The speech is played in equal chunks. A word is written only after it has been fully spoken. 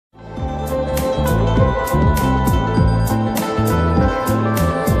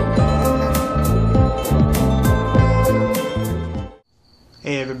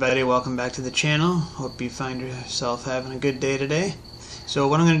everybody, welcome back to the channel. Hope you find yourself having a good day today. So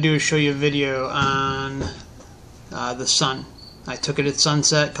what I'm going to do is show you a video on the sun. I took it at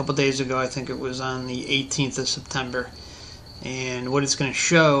sunset a couple days ago. I think it was on the 18th of September. And what it's going to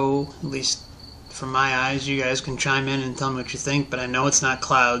show, at least from my eyes, you guys can chime in and tell me what you think, but I know it's not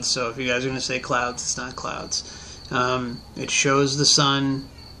clouds, so if you guys are going to say clouds, it's not clouds. It shows the sun,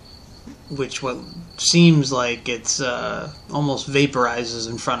 which what seems like it's almost vaporizes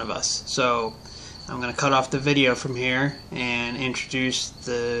in front of us. So I'm going to cut off the video from here and introduce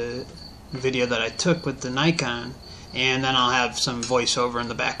the video that I took with the Nikon, and then I'll have some voiceover in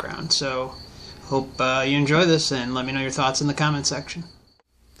the background. So hope you enjoy this, and let me know your thoughts in the comment section.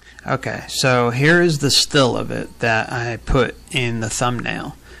 Okay, so here is the still of it that I put in the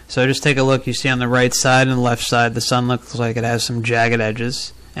thumbnail. So just take a look. You see on the right side and the left side, the sun looks like it has some jagged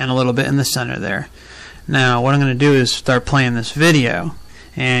edges and a little bit in the center there. Now what I'm going to do is start playing this video,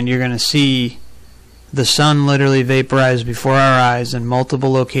 and you're going to see the sun literally vaporize before our eyes in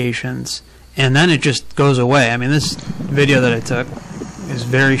multiple locations, and then it just goes away. I mean, this video that I took is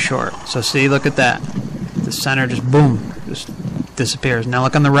very short. So see, look at that. The center just boom, just disappears. Now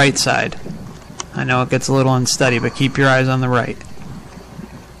look on the right side. I know it gets a little unsteady, but keep your eyes on the right.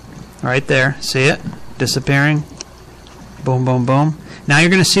 Right there, see it? Disappearing. Boom, boom, boom. Now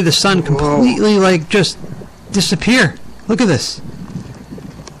you're going to see the sun completely like just disappear. Look at this.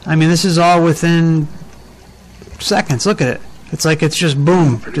 I mean, this is all within seconds. Look at it. It's like it's just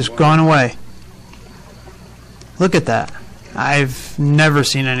boom, just gone away. Look at that. I've never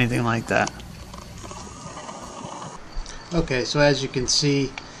seen anything like that. Okay, so as you can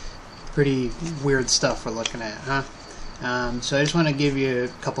see, pretty weird stuff we're looking at, huh? So I just want to give you a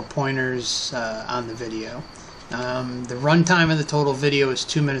couple pointers on the video. The runtime of the total video is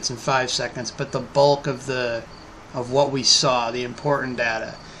 2 minutes and 5 seconds, but the bulk of what we saw, the important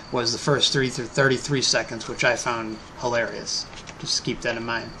data, was the first 33 seconds, which I found hilarious. Just keep that in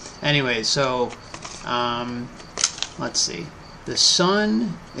mind. Anyway, so let's see. The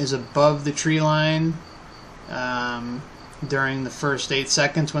sun is above the tree line during the first 8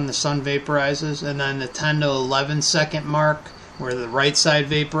 seconds when the sun vaporizes, and then the 10 to 11 second mark where the right side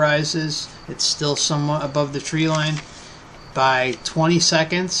vaporizes, it's still somewhat above the tree line. By 20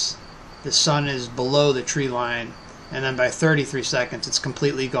 seconds, the sun is below the tree line, and then by 33 seconds, it's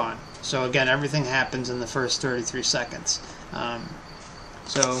completely gone. So again, everything happens in the first 33 seconds.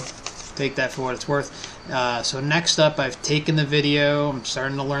 So take that for what it's worth. So next up, I've taken the video. I'm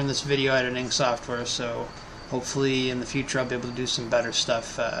starting to learn this video editing software, so hopefully in the future I'll be able to do some better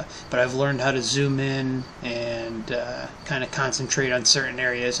stuff. But I've learned how to zoom in and kind of concentrate on certain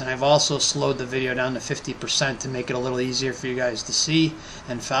areas, and I've also slowed the video down to 50% to make it a little easier for you guys to see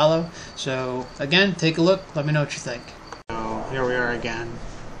and follow. So again, take a look, let me know what you think. So here we are again.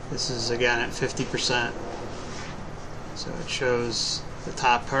 This is again at 50%. So it shows the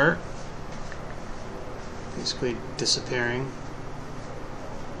top part basically disappearing.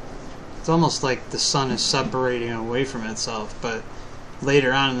 It's almost like the sun is separating away from itself, but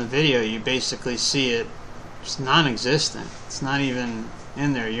later on in the video you basically see it just non-existent. It's not even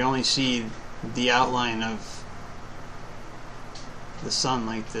in there. You only see the outline of the sun,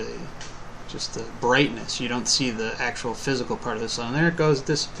 like just the brightness. You don't see the actual physical part of the sun. There it goes,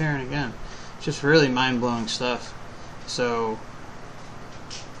 disappearing again. It's just really mind-blowing stuff. So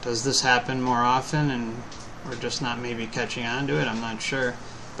does this happen more often, and we're just not maybe catching on to it? I'm not sure.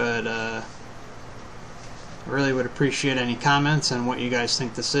 But I really would appreciate any comments on what you guys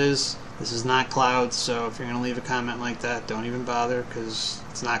think this is. This is not clouds, so if you're going to leave a comment like that, don't even bother, because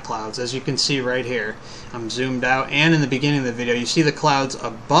it's not clouds. As you can see right here, I'm zoomed out, and in the beginning of the video, you see the clouds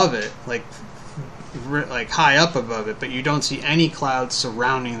above it, like high up above it, but you don't see any clouds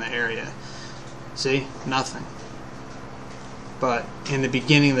surrounding the area. See? Nothing. But in the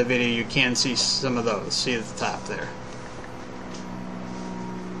beginning of the video, you can see some of those. See at the top there.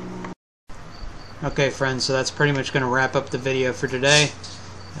 Okay friends, so that's pretty much going to wrap up the video for today.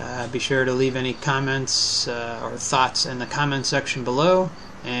 Be sure to leave any comments or thoughts in the comment section below,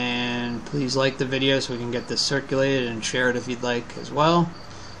 and please like the video so we can get this circulated, and share it if you'd like as well.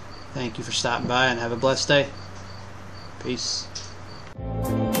 Thank you for stopping by, and have a blessed day. Peace.